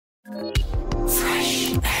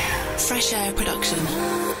Fresh Air production.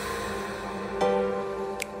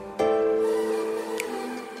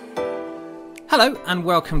 Hello and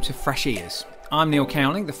welcome to Fresh Ears. I'm Neil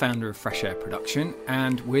Cowling, the founder of Fresh Air Production,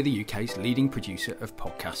 and we're the UK's leading producer of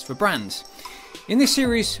podcasts for brands. In this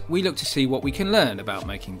series, we look to see what we can learn about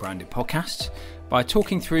making branded podcasts by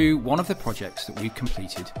talking through one of the projects that we've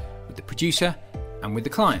completed with the producer and with the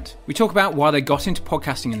client. We talk about why they got into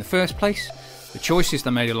podcasting in the first place, the choices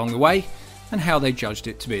they made along the way, and how they judged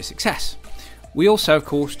it to be a success. We also, of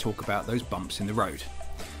course, talk about those bumps in the road.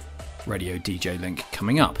 Radio DJ link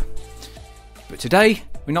coming up. But today,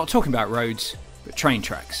 we're not talking about roads, but train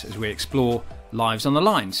tracks as we explore Lives on the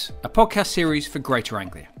Lines, a podcast series for Greater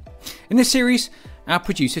Anglia. In this series, our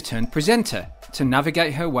producer turned presenter to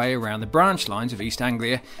navigate her way around the branch lines of East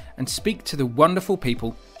Anglia and speak to the wonderful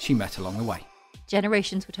people she met along the way.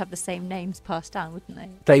 Generations would have the same names passed down, wouldn't they?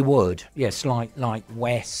 They would, yes, like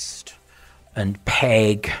West and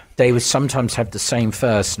Peg. They would sometimes have the same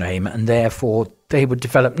first name and therefore they would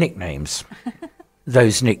develop nicknames.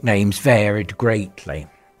 Those nicknames varied greatly.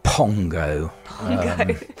 Pongo.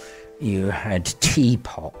 You had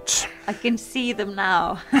Teapot. I can see them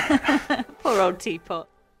now. Poor old Teapot.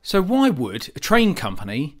 So why would a train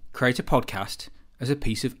company create a podcast as a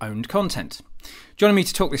piece of owned content? Joining me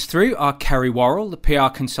to talk this through are Kerri Worrall, the PR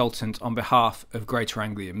consultant on behalf of Greater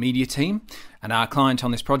Anglia Media Team and our client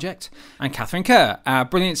on this project, and Katharine Kerr, our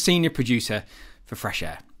brilliant senior producer for Fresh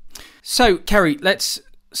Air. So, Kerri, let's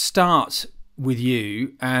start with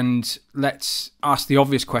you and let's ask the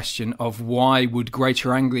obvious question of why would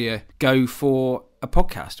Greater Anglia go for a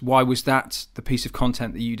podcast? Why was that the piece of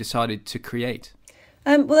content that you decided to create?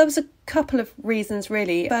 Well, there was a couple of reasons,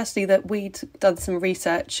 really. Firstly, that we'd done some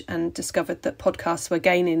research and discovered that podcasts were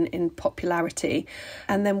gaining in popularity.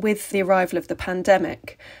 And then with the arrival of the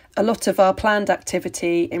pandemic, a lot of our planned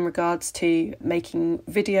activity in regards to making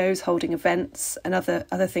videos, holding events and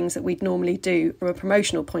other things that we'd normally do from a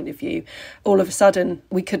promotional point of view, all of a sudden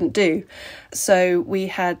we couldn't do. So we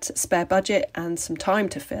had spare budget and some time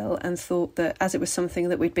to fill and thought that as it was something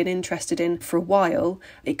that we'd been interested in for a while,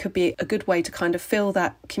 it could be a good way to kind of fill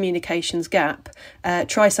that communications gap,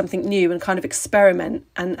 try something new and kind of experiment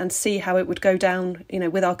and see how it would go down,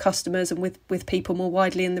 with our customers and with people more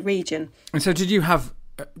widely in the region. And so did you have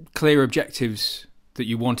clear objectives that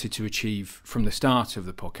you wanted to achieve from the start of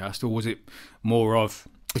the podcast, or was it more of,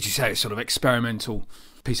 would you say, a sort of experimental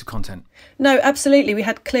piece of content? No, absolutely. We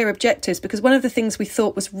had clear objectives because one of the things we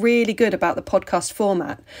thought was really good about the podcast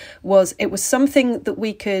format was it was something that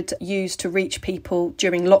we could use to reach people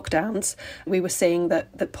during lockdowns. We were seeing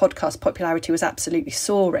that podcast popularity was absolutely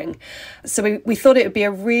soaring. So we thought it would be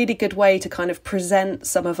a really good way to kind of present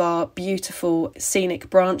some of our beautiful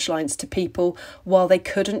scenic branch lines to people while they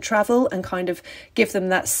couldn't travel and kind of give them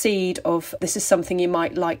that seed of this is something you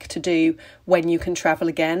might like to do when you can travel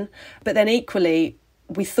again. But then equally,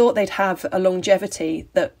 we thought they'd have a longevity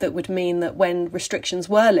that would mean that when restrictions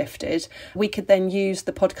were lifted, we could then use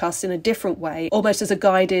the podcast in a different way, almost as a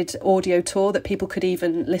guided audio tour that people could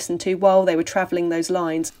even listen to while they were travelling those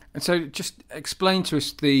lines. And so just explain to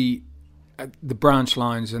us the branch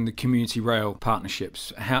lines and the community rail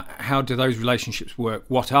partnerships. How do those relationships work?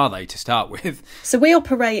 What are they to start with? So we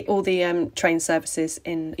operate all the train services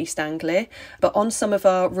in East Anglia, but on some of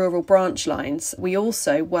our rural branch lines, we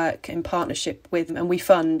also work in partnership with and we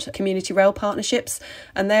fund community rail partnerships,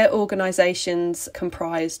 and they're organisations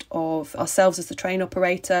comprised of ourselves as the train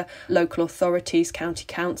operator, local authorities, county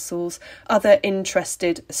councils, other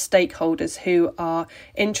interested stakeholders who are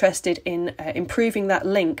interested in improving that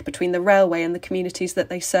link between the railway and the communities that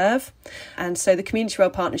they serve. And so the community rail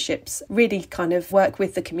partnerships really kind of work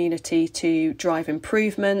with the community to drive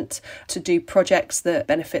improvement, to do projects that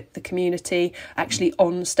benefit the community, actually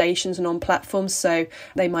on stations and on platforms. So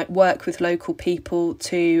they might work with local people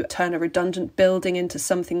to turn a redundant building into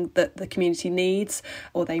something that the community needs,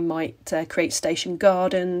 or they might create station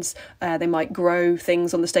gardens, they might grow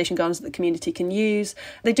things on the station gardens that the community can use.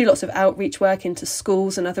 They do lots of outreach work into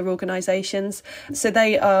schools and other organisations. So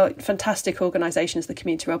they are fantastic organisations, the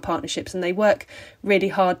community rail partnerships, and they work really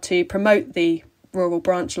hard to promote the rural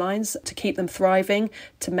branch lines, to keep them thriving,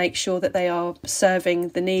 to make sure that they are serving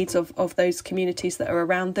the needs of those communities that are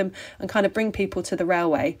around them and kind of bring people to the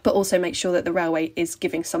railway, but also make sure that the railway is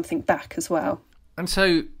giving something back as well. And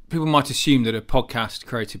so people might assume that a podcast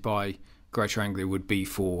created by Greater Anglia would be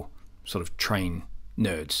for sort of train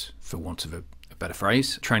nerds, for want of a better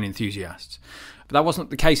phrase, train enthusiasts. But that wasn't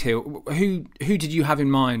the case here. Who did you have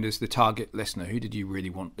in mind as the target listener? Who did you really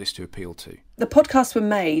want this to appeal to? The podcasts were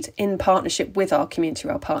made in partnership with our community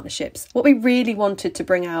rail partnerships. What we really wanted to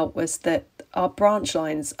bring out was that our branch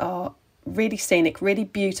lines are really scenic, really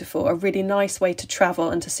beautiful, a really nice way to travel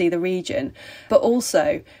and to see the region. But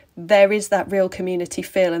also there is that real community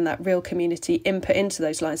feel and that real community input into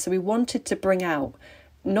those lines. So we wanted to bring out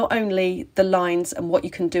not only the lines and what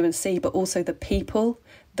you can do and see, but also the people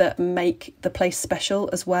that make the place special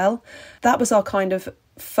as well. That was our kind of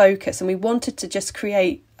focus, and we wanted to just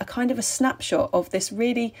create a kind of a snapshot of these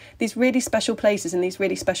really special places and these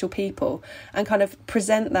really special people, and kind of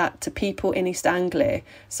present that to people in East Anglia,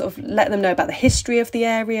 sort of let them know about the history of the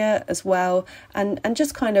area as well, and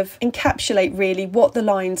just kind of encapsulate really what the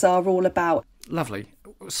lines are all about. Lovely.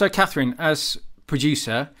 So Katharine, as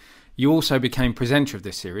producer, you also became presenter of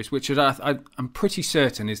this series, which I'm pretty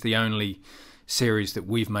certain is the only series that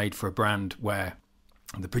we've made for a brand where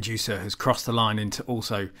the producer has crossed the line into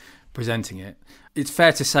also presenting it. It's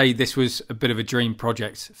fair to say this was a bit of a dream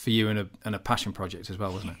project for you and a passion project as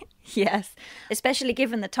well, wasn't it? Yes, especially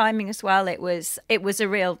given the timing as well. It was a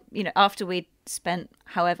real, after we'd spent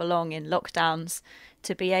however long in lockdowns,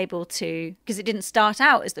 to be able to, because it didn't start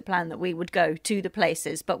out as the plan that we would go to the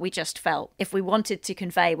places, but we just felt if we wanted to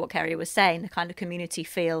convey what Kerri was saying, the kind of community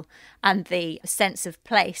feel and the sense of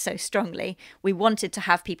place so strongly, we wanted to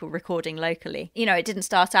have people recording locally. It didn't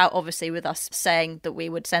start out obviously with us saying that we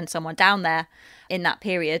would send someone down there in that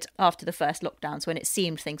period after the first lockdowns when it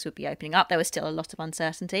seemed things would be opening up. There was still a lot of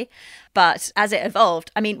uncertainty. But as it evolved,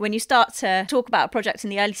 when you start to talk about a project in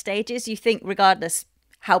the early stages, you think regardless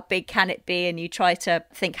how big can it be, and you try to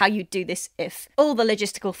think how you do this if all the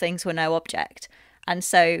logistical things were no object. And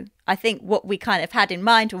so I think what we kind of had in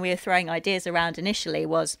mind when we were throwing ideas around initially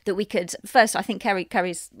was that we could, first I think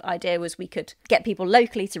Kerri's idea was we could get people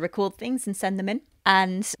locally to record things and send them in,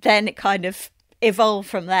 and then it kind of evolved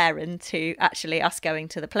from there into actually us going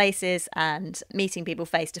to the places and meeting people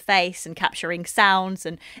face to face and capturing sounds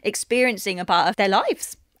and experiencing a part of their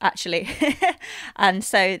lives, actually. And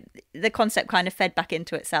so the concept kind of fed back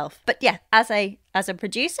into itself. But yeah, as a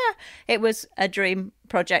producer, it was a dream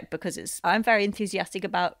project because I'm very enthusiastic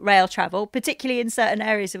about rail travel, particularly in certain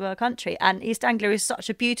areas of our country. And East Anglia is such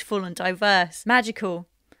a beautiful and diverse, magical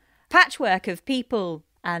patchwork of people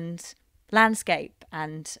and landscape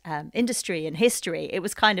and industry and history. It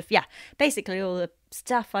was kind of, basically all the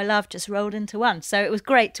stuff I love just rolled into one. So it was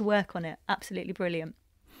great to work on it. Absolutely brilliant.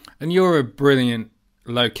 And you're a brilliant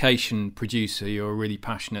location producer. You're a really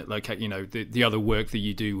passionate the other work that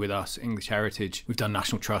you do with us, English Heritage, we've done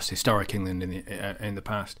National Trust, Historic England in the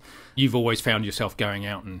past. You've always found yourself going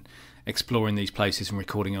out and exploring these places and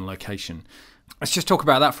recording on location. Let's just talk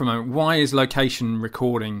about that for a moment. Why is location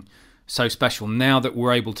recording so special now that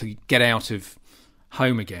we're able to get out of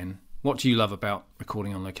home again? What do you love about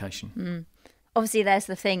recording on location? Obviously there's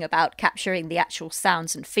the thing about capturing the actual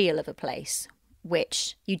sounds and feel of a place,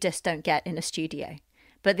 which you just don't get in a studio.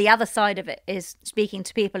 But the other side of it is speaking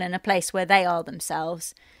to people in a place where they are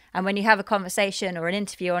themselves. And when you have a conversation or an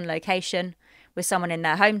interview on location with someone in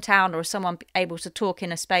their hometown, or someone able to talk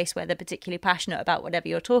in a space where they're particularly passionate about whatever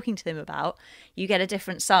you're talking to them about, you get a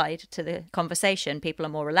different side to the conversation. People are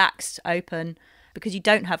more relaxed, open, because you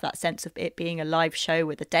don't have that sense of it being a live show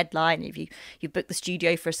with a deadline. If you book the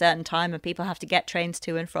studio for a certain time and people have to get trains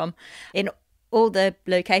to and from. In all the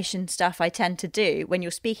location stuff I tend to do, when you're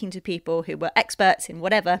speaking to people who were experts in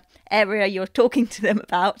whatever area you're talking to them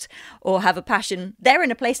about or have a passion, they're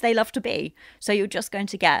in a place they love to be. So you're just going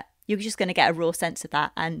to get a raw sense of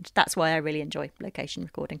that. And that's why I really enjoy location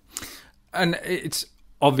recording. And it's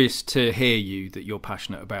obvious to hear you that you're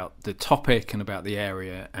passionate about the topic and about the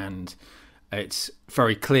area. And it's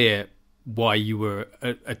very clear why you were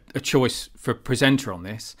a choice for presenter on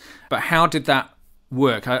this. But how did that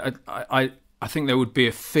work? I think there would be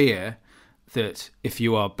a fear that if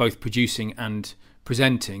you are both producing and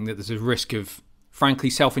presenting, that there's a risk of,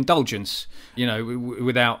 frankly, self-indulgence,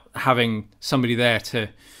 without having somebody there to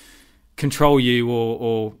control you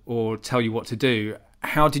or tell you what to do.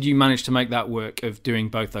 How did you manage to make that work of doing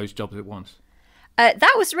both those jobs at once?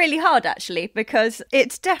 That was really hard, actually, because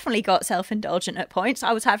it's definitely got self-indulgent at points.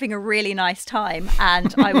 I was having a really nice time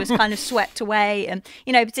and I was kind of swept away. And,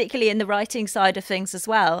 particularly in the writing side of things as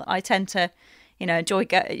well, I tend to, enjoy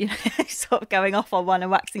sort of going off on one and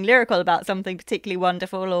waxing lyrical about something particularly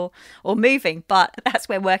wonderful or moving. But that's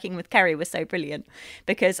where working with Kerri was so brilliant,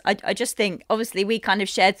 because I just think, obviously, we kind of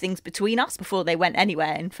shared things between us before they went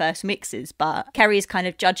anywhere in first mixes. But Kerri's kind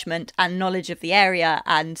of judgment and knowledge of the area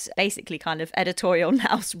and basically kind of editorial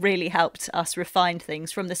nous really helped us refine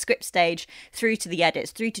things from the script stage through to the edits,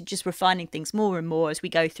 through to just refining things more and more as we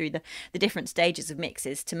go through the different stages of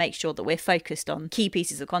mixes to make sure that we're focused on key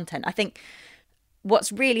pieces of content. I think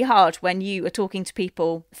what's really hard when you are talking to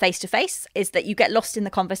people face to face is that you get lost in the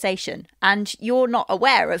conversation and you're not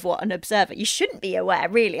aware of what an observer, you shouldn't be aware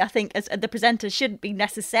really. I think as the presenter shouldn't be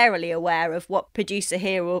necessarily aware of what producer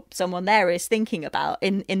here or someone there is thinking about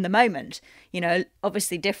in the moment. You know,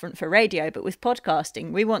 obviously different for radio, but with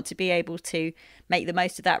podcasting, we want to be able to make the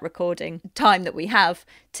most of that recording time that we have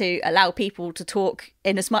to allow people to talk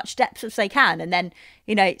in as much depth as they can. And then,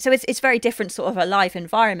 you know, so it's very different sort of a live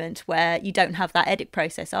environment where you don't have that edit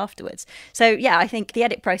process afterwards. So yeah, I think the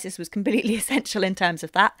edit process was completely essential in terms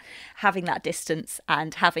of that, having that distance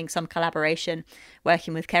and having some collaboration,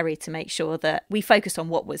 working with Kerri to make sure that we focused on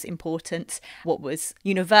what was important, what was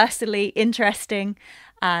universally interesting,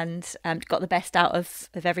 and got the best out of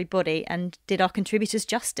everybody and did our contributors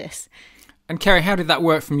justice. And Kerri, how did that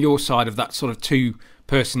work from your side of that sort of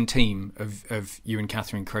two-person team of you and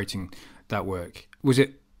Katharine creating that work? Was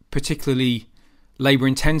it particularly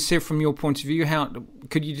labour-intensive from your point of view? How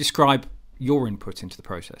could you describe your input into the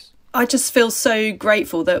process? I just feel so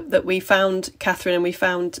grateful that we found Katharine and we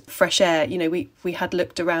found fresh air. You know, we had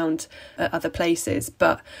looked around at other places,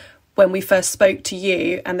 but when we first spoke to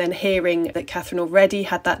you and then hearing that Katharine already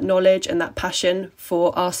had that knowledge and that passion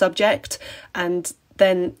for our subject, and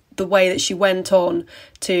then the way that she went on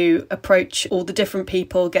to approach all the different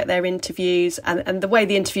people, get their interviews, and the way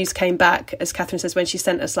the interviews came back, as Katharine says, when she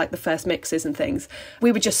sent us like the first mixes and things,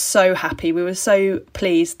 we were just so happy. We were so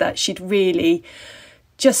pleased that she'd really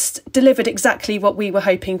just delivered exactly what we were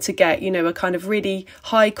hoping to get, you know, a kind of really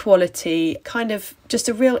high quality, kind of just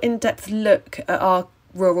a real in-depth look at our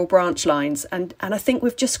rural branch lines, and I think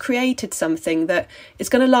we've just created something that is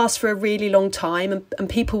going to last for a really long time, and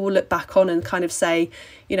people will look back on and kind of say,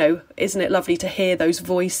 you know, isn't it lovely to hear those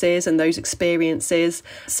voices and those experiences?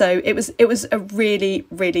 So it was a really,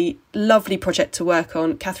 really lovely project to work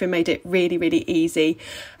on. Katharine made it really, really easy,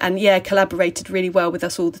 and yeah, collaborated really well with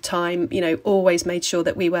us all the time, you know, always made sure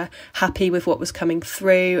that we were happy with what was coming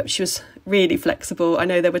through. She was really flexible. I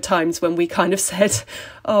know there were times when we kind of said,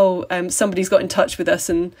 somebody's got in touch with us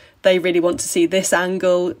and they really want to see this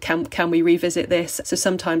angle, can we revisit this? So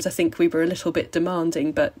sometimes I think we were a little bit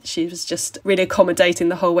demanding, but she was just really accommodating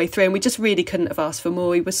the whole way through, and we just really couldn't have asked for more.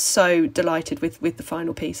 We were so delighted with the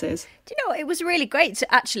final pieces. Do you know what? It was really great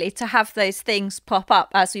to have those things pop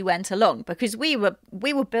up as we went along, because we were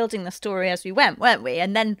building the story as we went, weren't we?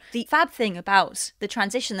 And then the fab thing about the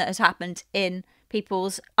transition that has happened in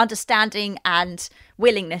people's understanding and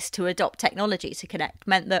willingness to adopt technology to connect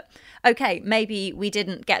meant that, okay, maybe we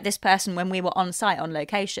didn't get this person when we were on site on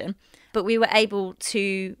location, but we were able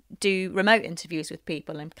to do remote interviews with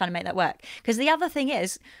people and kind of make that work. Because the other thing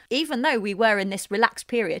is, even though we were in this relaxed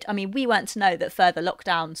period, I mean, we weren't to know that further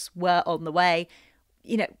lockdowns were on the way.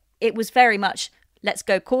 You know, it was very much, let's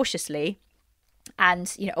go cautiously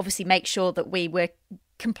and, you know, obviously make sure that we were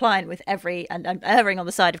compliant with every, and erring on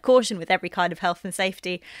the side of caution with every kind of health and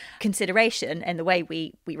safety consideration in the way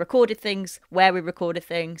we recorded things, where we recorded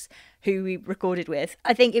things, who we recorded with.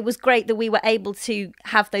 I think it was great that we were able to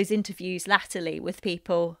have those interviews latterly with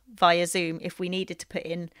people via Zoom if we needed to put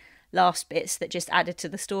in last bits that just added to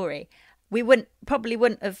the story. We probably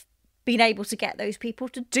wouldn't have been able to get those people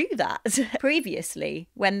to do that previously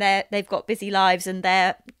when they've got busy lives and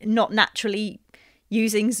they're not naturally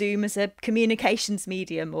using Zoom as a communications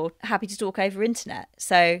medium or happy to talk over internet.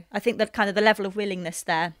 So I think that kind of the level of willingness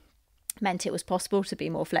there meant it was possible to be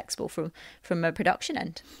more flexible from a production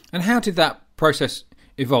end. And how did that process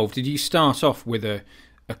evolve? Did you start off with a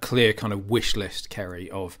clear kind of wish list, Kerri,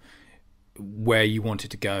 of where you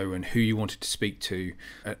wanted to go and who you wanted to speak to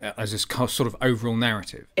as a sort of overall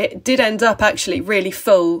narrative? It did end up actually really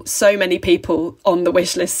full. So many people on the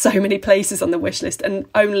wish list, so many places on the wish list, and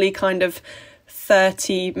only kind of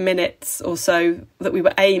 30 minutes or so that we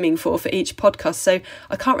were aiming for each podcast. So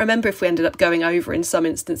I can't remember if we ended up going over in some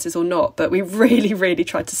instances or not, but we really, really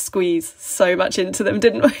tried to squeeze so much into them,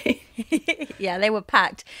 didn't we? Yeah, they were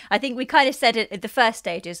packed. I think we kind of said it at the first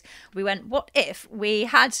stages. We went, what if we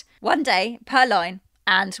had one day per line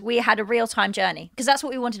and we had a real-time journey? Because that's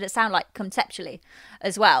what we wanted it to sound like conceptually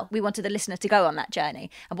as well. We wanted the listener to go on that journey.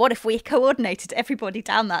 And what if we coordinated everybody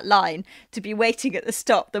down that ine to be waiting at the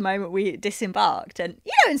stop the moment we disembarked? And,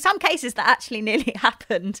 you know, in some cases that actually nearly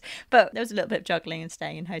happened, but there was a little bit of juggling and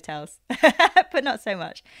staying in hotels, but not so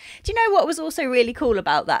much. Do you know what was also really cool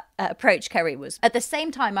about that approach, Kerri, was at the same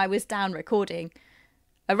time I was down recording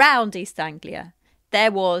around East Anglia, there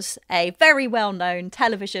was a very well-known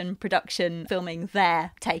television production filming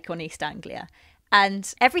their take on East Anglia.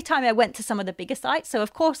 And every time I went to some of the bigger sites, so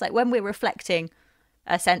of course, like when we're reflecting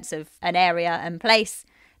a sense of an area and place,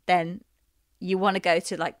 then you want to go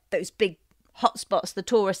to like those big hotspots the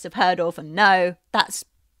tourists have heard of and know. That's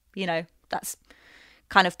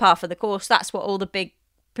kind of par for the course. That's what all the big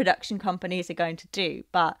production companies are going to do.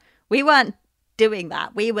 But we weren't doing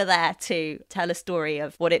that. We were there to tell a story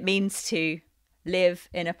of what it means to live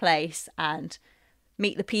in a place and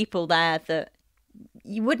meet the people there that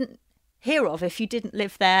you wouldn't hear of if you didn't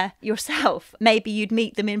live there yourself. Maybe you'd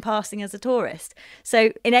meet them in passing as a tourist.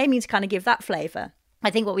 So in aiming to kind of give that flavour, I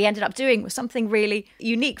think what we ended up doing was something really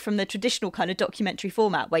unique from the traditional kind of documentary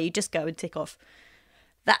format where you just go and tick off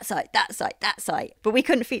that site, that site, that site. But we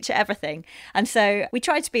couldn't feature everything. And so we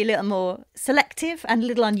tried to be a little more selective and a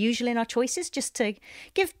little unusual in our choices, just to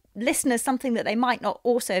give listeners something that they might not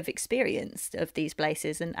also have experienced of these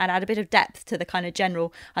places, and add a bit of depth to the kind of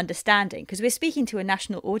general understanding. Because we're speaking to a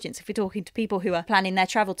national audience if we're talking to people who are planning their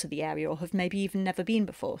travel to the area or have maybe even never been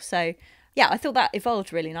before. So yeah, I thought that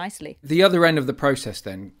evolved really nicely. The other end of the process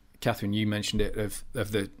then, Katharine, you mentioned it, of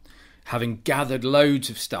the having gathered loads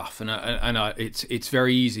of stuff, and it's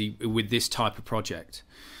very easy with this type of project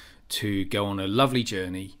to go on a lovely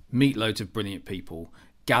journey, meet loads of brilliant people,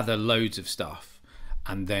 gather loads of stuff,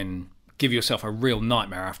 and then give yourself a real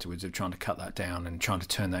nightmare afterwards of trying to cut that down and trying to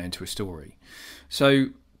turn that into a story. So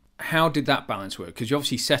how did that balance work? Because you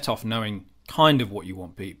obviously set off knowing kind of what you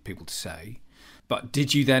want people to say, but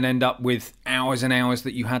did you then end up with hours and hours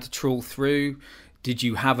that you had to trawl through? Did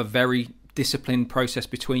you have a very disciplined process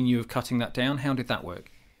between you of cutting that down? How did that work?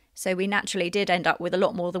 So we naturally did end up with a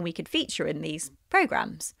lot more than we could feature in these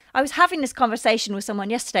programmes. I was having this conversation with someone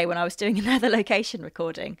yesterday when I was doing another location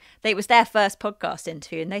recording. It was their first podcast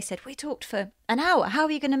interview, and they said, we talked for an hour. How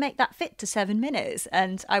are you going to make that fit to 7 minutes?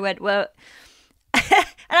 And I went, well...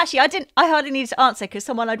 And actually, I hardly needed to answer, because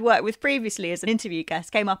someone I'd worked with previously as an interview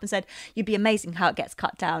guest came up and said, you'd be amazing how it gets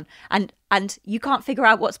cut down. And you can't figure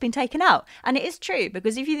out what's been taken out. And it is true,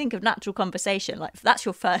 because if you think of natural conversation, like that's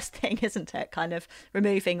your first thing, isn't it? Kind of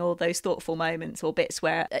removing all those thoughtful moments or bits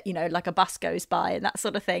where, like a bus goes by and that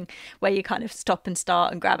sort of thing, where you kind of stop and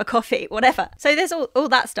start and grab a coffee, whatever. So there's all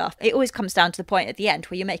that stuff. It always comes down to the point at the end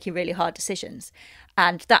where you're making really hard decisions.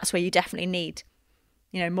 And that's where you definitely need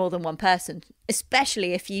more than one person,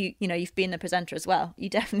 especially if you've been the presenter as well. You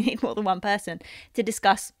definitely need more than one person to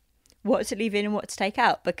discuss what to leave in and what to take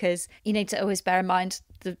out, because you need to always bear in mind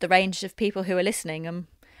the range of people who are listening, and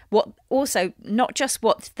what also not just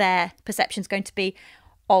what their perception is going to be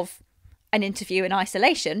of an interview in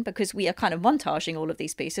isolation, because we are kind of montaging all of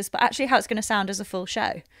these pieces, but actually how it's going to sound as a full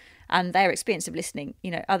show, and their experience of listening.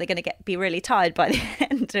 Are they going to be really tired by the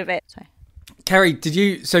end of it? So. Kerri, did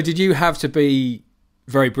you have to be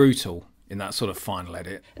very brutal in that sort of final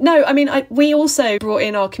edit? No, I mean, we also brought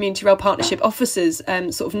in our Community Rail Partnership officers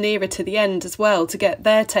sort of nearer to the end as well to get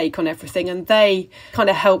their take on everything, and they kind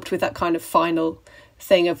of helped with that kind of final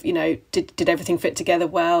thing of, did everything fit together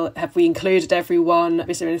well? Have we included everyone?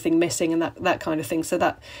 Is there anything missing? And that kind of thing. So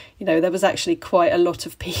that, there was actually quite a lot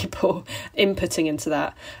of people inputting into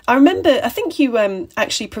that. I remember, I think you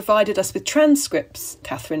actually provided us with transcripts,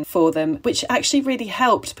 Katharine, for them, which actually really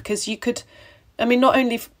helped, because you could... not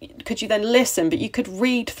only could you then listen, but you could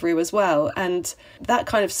read through as well. And that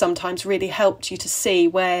kind of sometimes really helped you to see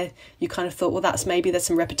where you kind of thought, well, there's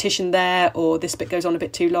some repetition there, or this bit goes on a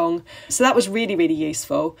bit too long. So that was really, really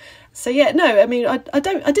useful. So yeah, no,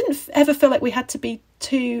 I didn't ever feel like we had to be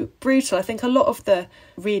too brutal. I think a lot of the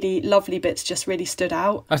really lovely bits just really stood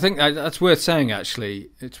out. I think that's worth saying, actually.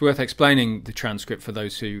 It's worth explaining the transcript for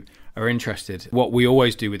those who are interested. What we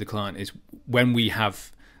always do with the client is when we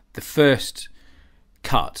have the first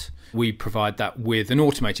cut, we provide that with an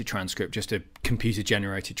automated transcript, just a computer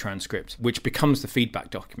generated transcript, which becomes the feedback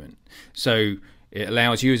document. So it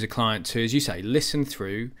allows you as a client to, as you say, listen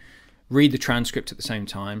through, read the transcript at the same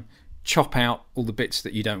time, chop out all the bits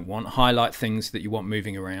that you don't want, highlight things that you want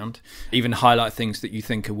moving around, even highlight things that you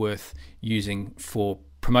think are worth using for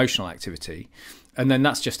promotional activity. And then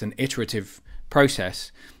that's just an iterative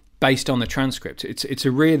process based on the transcript. It's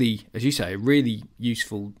a really, as you say, a really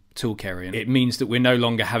useful tool, Kerri. And it means that we're no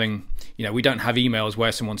longer having, we don't have emails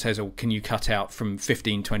where someone says, oh, can you cut out from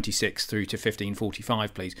 1526 through to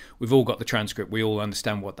 1545, please? We've all got the transcript. We all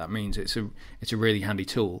understand what that means. It's a really handy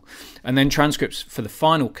tool. And then transcripts for the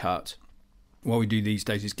final cut, what we do these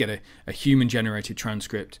days is get a human-generated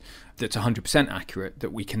transcript that's 100% accurate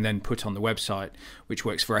that we can then put on the website, which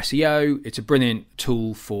works for SEO. It's a brilliant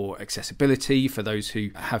tool for accessibility for those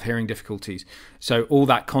who have hearing difficulties. So all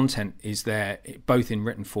that content is there, both in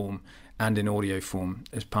written form and in audio form,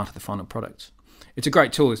 as part of the final product. It's a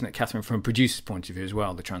great tool, isn't it, Katharine, from a producer's point of view as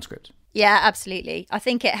well, the transcript? Yeah, absolutely. I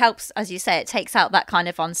think it helps, as you say, it takes out that kind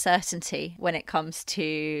of uncertainty when it comes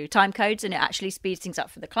to time codes, and it actually speeds things up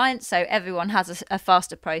for the client. So everyone has a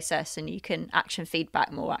faster process and you can action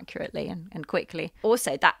feedback more accurately and quickly.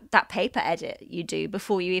 Also, that paper edit you do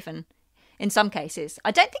before you even, in some cases,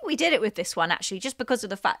 I don't think we did it with this one actually, just because of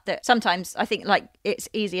the fact that sometimes I think like it's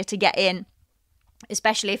easier to get in,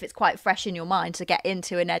 especially if it's quite fresh in your mind, to get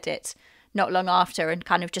into an edit not long after and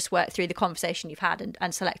kind of just work through the conversation you've had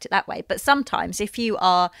and select it that way. But sometimes if you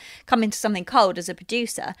are coming to something cold as a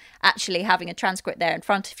producer, actually having a transcript there in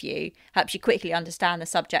front of you helps you quickly understand the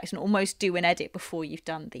subject and almost do an edit before you've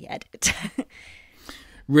done the edit.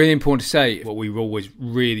 Really important to say, what we always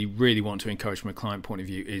really, really want to encourage from a client point of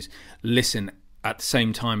view is listen at the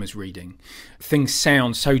same time as reading. Things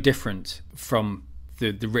sound so different from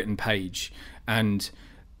the written page, and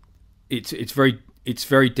it's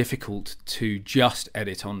very difficult to just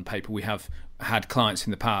edit on paper. We have had clients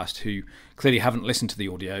in the past who clearly haven't listened to the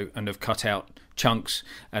audio and have cut out chunks,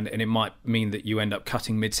 and it might mean that you end up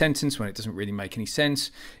cutting mid-sentence when it doesn't really make any sense.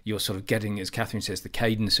 You're sort of getting, as Katharine says, the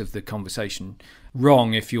cadence of the conversation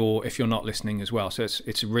wrong if you're not listening as well. So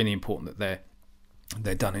it's really important that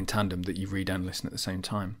they're done in tandem, that you read and listen at the same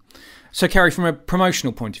time. So Kerri, from a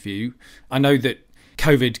promotional point of view, I know that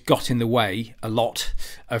COVID got in the way a lot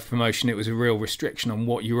of promotion. It was a real restriction on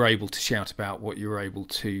what you were able to shout about, what you were able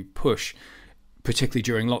to push, particularly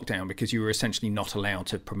during lockdown, because you were essentially not allowed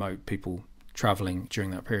to promote people travelling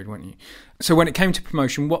during that period, weren't you? So when it came to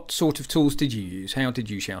promotion, what sort of tools did you use? How did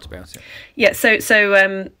you shout about it? Yeah, so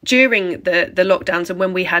during the lockdowns and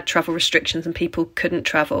when we had travel restrictions and people couldn't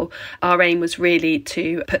travel, our aim was really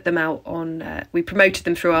to put them out on, we promoted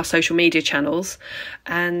them through our social media channels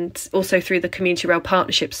and also through the Community Rail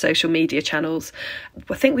Partnership's social media channels.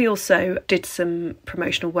 I think we also did some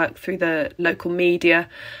promotional work through the local media.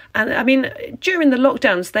 And I mean, during the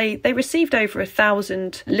lockdowns, they received over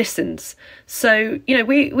 1,000 listens. So, you know,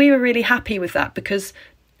 we were really happy with that because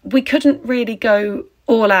we couldn't really go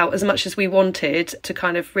all out as much as we wanted to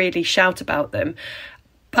kind of really shout about them.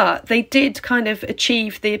 But they did kind of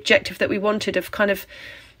achieve the objective that we wanted of kind of,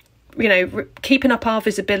 you know, keeping up our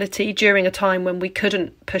visibility during a time when we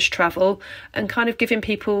couldn't push travel and kind of giving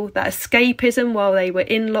people that escapism while they were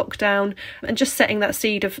in lockdown and just setting that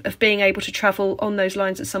seed of being able to travel on those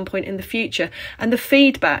lines at some point in the future. And the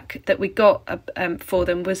feedback that we got for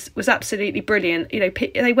them was absolutely brilliant. You know,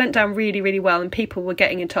 they went down really, really well, and people were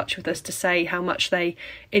getting in touch with us to say how much they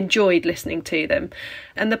enjoyed listening to them.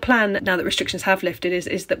 And the plan, now that restrictions have lifted,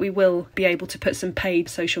 is that we will be able to put some paid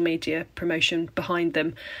social media promotion behind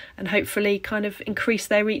them and hopefully kind of increase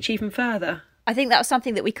their reach even further. I think that was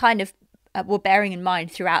something that we kind of were bearing in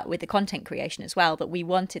mind throughout with the content creation as well, that we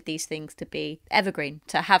wanted these things to be evergreen,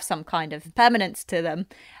 to have some kind of permanence to them.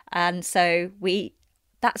 And so we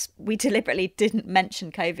deliberately didn't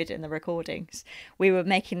mention COVID in the recordings. We were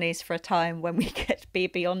making these for a time when we could be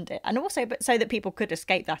beyond it, and also but so that people could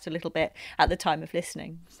escape that a little bit at the time of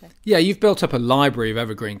listening. So. Yeah, you've built up a library of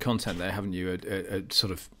evergreen content there, haven't you? A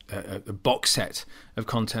sort of a box set of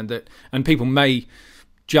content that, and people may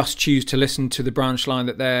just choose to listen to the branch line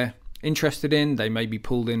that they're interested in. They may be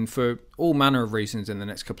pulled in for all manner of reasons in the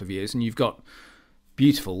next couple of years, and you've got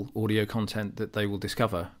beautiful audio content that they will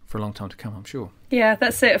discover for a long time to come, I'm sure. Yeah,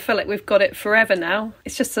 that's it. I feel like we've got it forever now.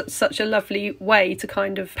 It's just such a lovely way to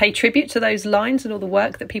kind of pay tribute to those lines and all the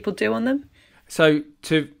work that people do on them. So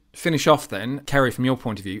to finish off then, Kerri, from your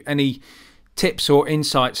point of view, any tips or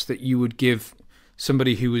insights that you would give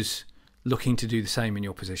somebody who was looking to do the same in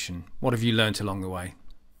your position? What have you learnt along the way?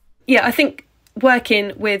 Yeah, I think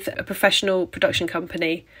working with a professional production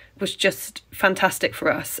company was just fantastic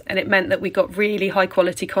for us, and it meant that we got really high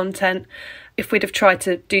quality content. If we'd have tried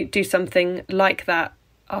to do something like that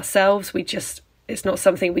ourselves, it's not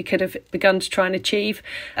something we could have begun to try and achieve.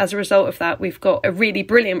 As a result of that, we've got a really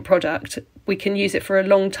brilliant product. We can use it for a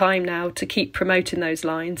long time now to keep promoting those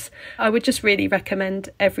lines. I would just really recommend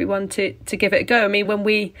everyone to give it a go. I mean, when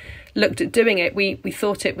we looked at doing it, we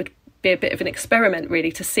thought it would be a bit of an experiment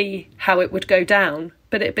really to see how it would go down,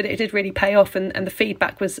 but it did really pay off, and the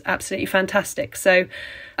feedback was absolutely fantastic. So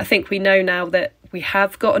I think we know now that we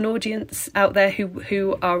have got an audience out there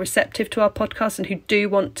who are receptive to our podcast and who do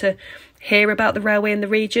want to hear about the railway in the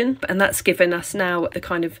region, and that's given us now the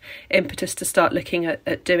kind of impetus to start looking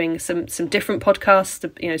at doing some different podcasts,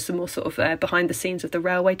 you know, some more sort of behind the scenes of the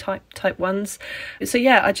railway type ones. So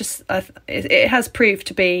yeah, it has proved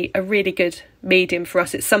to be a really good medium for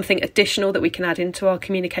us. It's something additional that we can add into our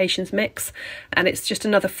communications mix, and it's just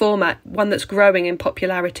another format, one that's growing in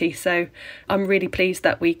popularity. So I'm really pleased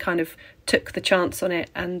that we kind of took the chance on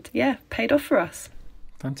it, and yeah, paid off for us.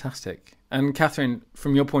 Fantastic. And Katharine,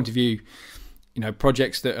 from your point of view,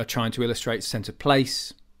 projects that are trying to illustrate sense of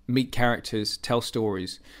place, meet characters, tell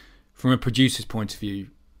stories, from a producer's point of view,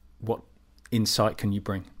 what insight can you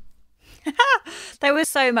bring? There was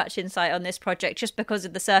so much insight on this project just because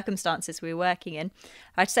of the circumstances we were working in.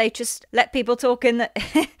 I'd say just let people talk in the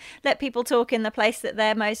let people talk in the place that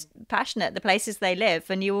they're most passionate, the places they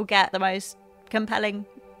live, and you will get the most compelling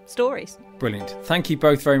stories. Brilliant. Thank you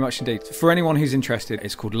both very much indeed. For anyone who's interested,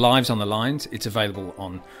 it's called Lives on the Lines. It's available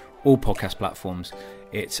on all podcast platforms.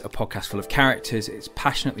 It's a podcast full of characters. It's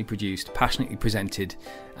passionately produced, passionately presented,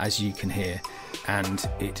 as you can hear, and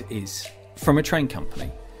it is from a train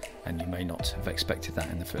company. And you may not have expected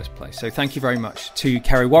that in the first place. So thank you very much to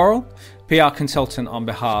Kerri Worrall, PR consultant on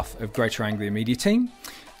behalf of Greater Anglia Media Team,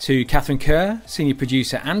 to Katharine Kerr, senior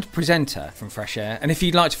producer and presenter from Fresh Air. And if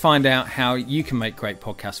you'd like to find out how you can make great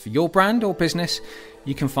podcasts for your brand or business,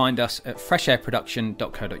 you can find us at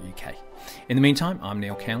freshairproduction.co.uk. In the meantime, I'm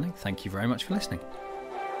Neil Cowling. Thank you very much for listening.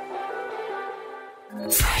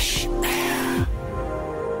 Fresh Air.